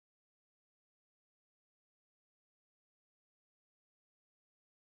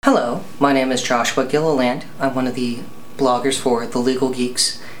Hello, my name is Joshua Gilliland. I'm one of the bloggers for The Legal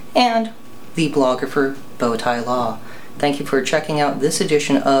Geeks and the blogger for Bowtie Law. Thank you for checking out this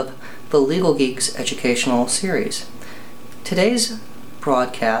edition of The Legal Geeks educational series. Today's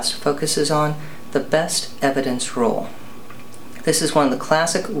broadcast focuses on the best evidence rule. This is one of the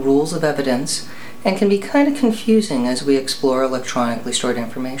classic rules of evidence and can be kind of confusing as we explore electronically stored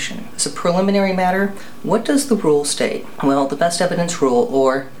information. As a preliminary matter, what does the rule state? Well, the best evidence rule,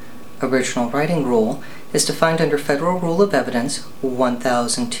 or original writing rule, is defined under Federal Rule of Evidence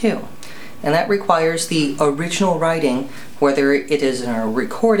 1002. And that requires the original writing, whether it is in a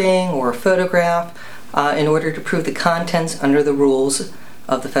recording or a photograph, in order to prove the contents under the rules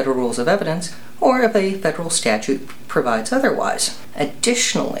of the Federal Rules of Evidence, or if a federal statute provides otherwise.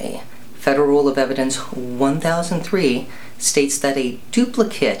 Additionally, Federal Rule of Evidence 1003 states that a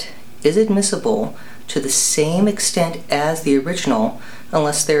duplicate is admissible to the same extent as the original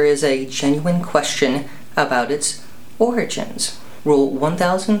unless there is a genuine question about its origins. Rule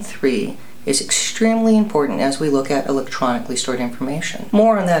 1003 is extremely important as we look at electronically stored information.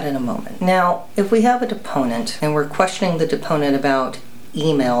 More on that in a moment. Now, if we have a deponent and we're questioning the deponent about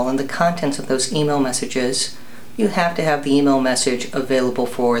email and the contents of those email messages, you have to have the email message available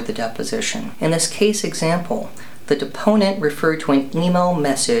for the deposition. In this case example, the deponent referred to an email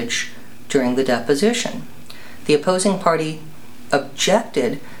message during the deposition. The opposing party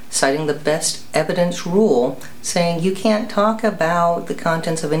objected, citing the best evidence rule, saying you can't talk about the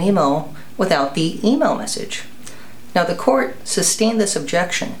contents of an email without the email message. Now, the court sustained this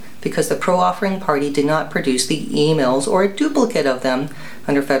objection because the pro-offering party did not produce the emails or a duplicate of them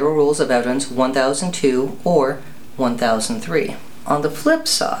under Federal Rules of Evidence 1002 or 1003. On the flip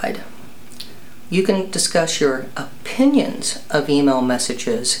side, you can discuss your opinions of email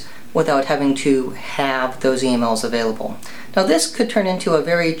messages without having to have those emails available. Now, this could turn into a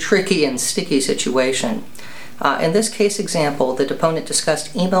very tricky and sticky situation. In this case example, the deponent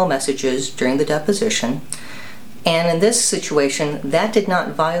discussed email messages during the deposition, and in this situation, that did not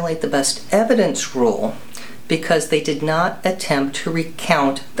violate the best evidence rule because they did not attempt to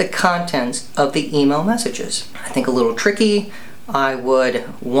recount the contents of the email messages. I think a little tricky. I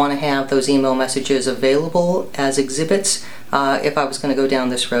would want to have those email messages available as exhibits if I was going to go down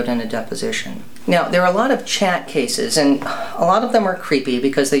this road in a deposition. Now, there are a lot of chat cases, and a lot of them are creepy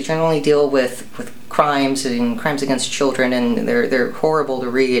because they generally deal with crimes and crimes against children, and they're horrible to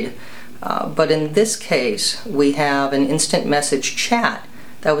read. But in this case, we have an instant message chat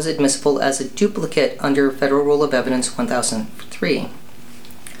that was admissible as a duplicate under Federal Rule of Evidence 1003.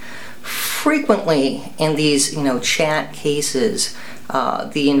 Frequently in these, chat cases,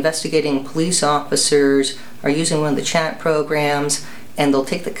 the investigating police officers are using one of the chat programs, and they'll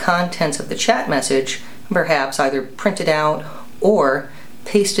take the contents of the chat message and perhaps either print it out or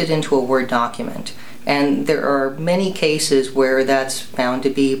paste it into a Word document. And there are many cases where that's found to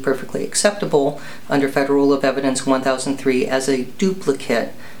be perfectly acceptable under Federal Rule of Evidence 1003 as a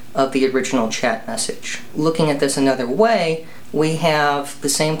duplicate of the original chat message. Looking at this another way, we have the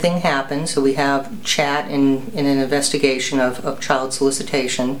same thing happen. So we have chat in an investigation of child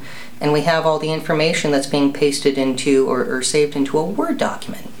solicitation, and we have all the information that's being pasted into or saved into a Word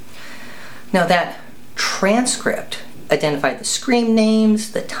document. Now, that transcript identified the screen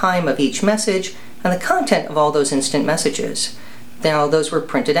names, the time of each message, and the content of all those instant messages. Now, those were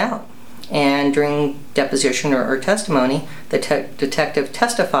printed out, and during deposition or testimony, the detective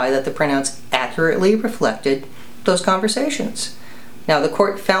testified that the printouts accurately reflected those conversations. Now, the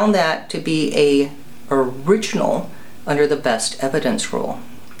court found that to be a original under the best evidence rule.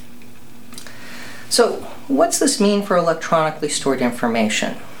 So, what's this mean for electronically stored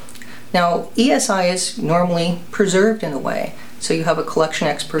information? Now, ESI is normally preserved in a way. So you have a collection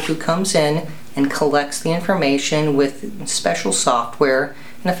expert who comes in and collects the information with special software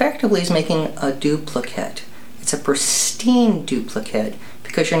and effectively is making a duplicate. It's a pristine duplicate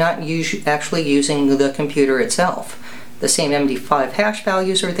because you're not actually using the computer itself. The same MD5 hash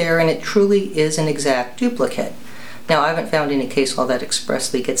values are there, and it truly is an exact duplicate. Now, I haven't found any case law that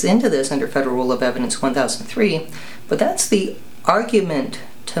expressly gets into this under Federal Rule of Evidence 1003, but that's the argument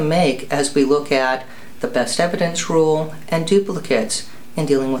to make as we look at the best evidence rule and duplicates in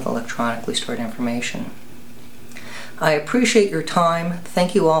dealing with electronically stored information. I appreciate your time.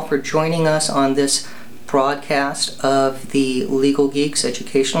 Thank you all for joining us on this broadcast of the Legal Geeks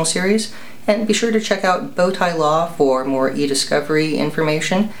educational series, and be sure to check out Bowtie Law for more e-discovery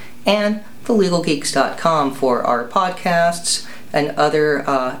information and thelegalgeeks.com for our podcasts and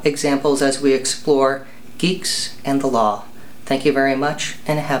other examples as we explore geeks and the law. Thank you very much,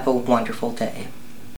 and have a wonderful day.